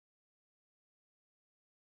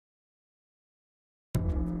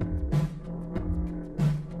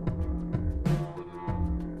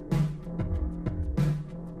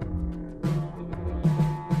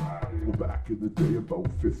the day, about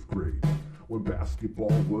 5th grade, when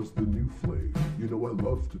basketball was the new flavor. You know I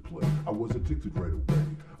loved to play, I was addicted right away.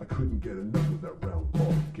 I couldn't get enough of that round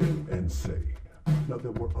ball game. And say, now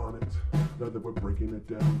that we're on it, now that we're breaking it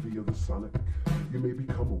down via the sonic, you may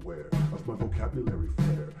become aware of my vocabulary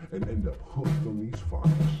flair and end up hooked on these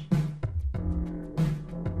phonics.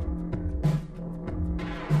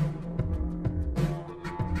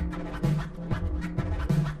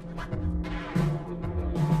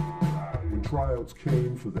 Tryouts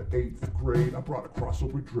came for the 8th grade. I brought a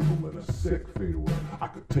crossover dribble and a sick fadeaway. I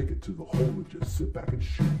could take it to the hole and just sit back and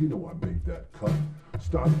shoot. You know I made that cut.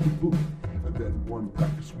 Started to boot, and then one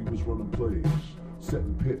practice we was running plays,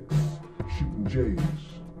 setting picks, shooting J's.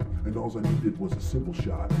 And all I needed was a simple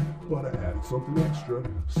shot, but I added something extra,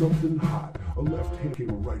 something hot. A left hand came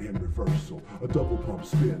a right hand reversal, a double pump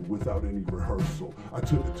spin without any rehearsal. I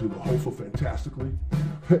took it to the hole so fantastically,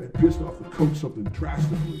 it pissed off the coach something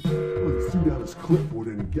drastically. Well, he threw down his clipboard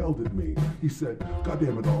and he yelled at me. He said, "God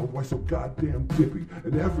damn it all, why so goddamn dippy?"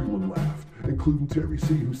 And everyone laughed, including Terry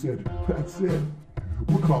C, who said, "That's it,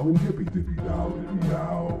 we're calling Dippy Dippy Dow, Dippy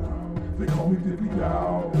Dow. They call me Dippy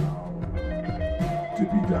Dow.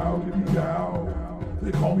 Dippy Dow, Dippy Dow.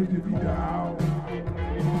 They call me Dippy Dow."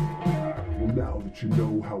 Well, now that you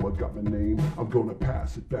know how I got my name, I'm gonna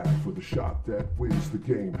pass it back for the shot that wins the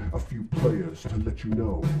game. A few players to let you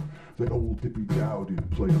know that old Dippy Dow didn't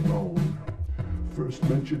play alone. First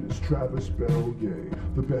mention is Travis Bellier,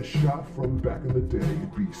 the best shot from back in the day.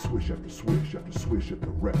 It'd be swish after swish after swish at the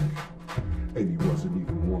rec, and he wasn't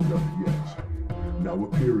even warmed up yet. Now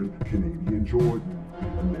appearing Canadian Jordan,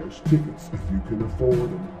 and there's tickets if you can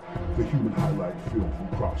afford them. The human highlight film from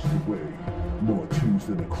across the way, more twos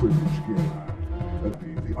than a cribbage game. That'd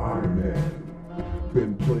be the Iron Man.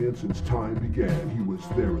 Been playing since time began. He was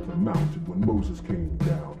there at the mountain when Moses came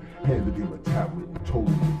down, handed him a tablet and told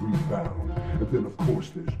him to rebound. And then of course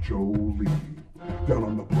there's Joe Lee, down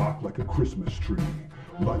on the block like a Christmas tree,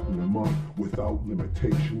 lighting them up without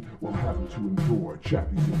limitation while having to endure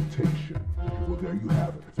Chappie's imitation. Well, there you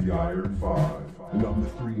have it, the Iron Five. And I'm the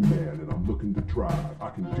 3-man and I'm looking to drive. I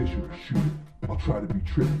can dish it or shoot it, I'll try to be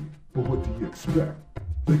trippy, but what do you expect?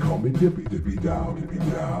 They call me Dippy, Dippy Dow, Dippy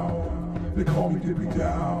Dow. They call me Dippy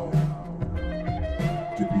Dow.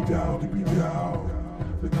 Dippy Dow, Dippy Dow.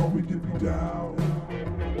 They call me Dippy Dow.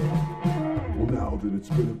 Well, now that it's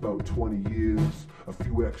been about 20 years, a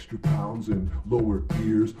few extra pounds and lower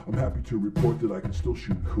gears, I'm happy to report that I can still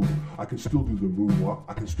shoot hoop. I can still do the moonwalk,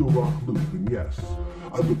 I can still rock loop, and yes,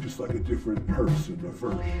 I look just like a different person, a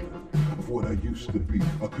version of what I used to be,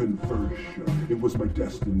 a conversion. It was my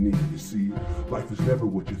destiny, you see. Life is never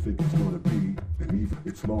what you think it's gonna be, and even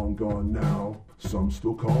it's long gone now, some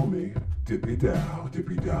still call me Dippy Dow,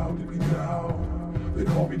 Dippy Dow, Dippy Dow. They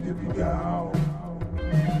call me Dippy Dow.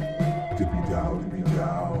 Dippy Dow, Dippy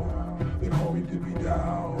Dow. They call me Dippy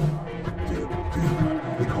Dow. Dip,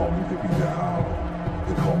 dip. They call me Dippy Dow.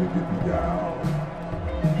 They call me Dippy Dow.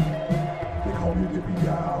 They call me Dippy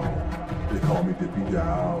Dow. They call me Dippy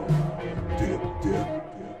Dow. Dip, dip.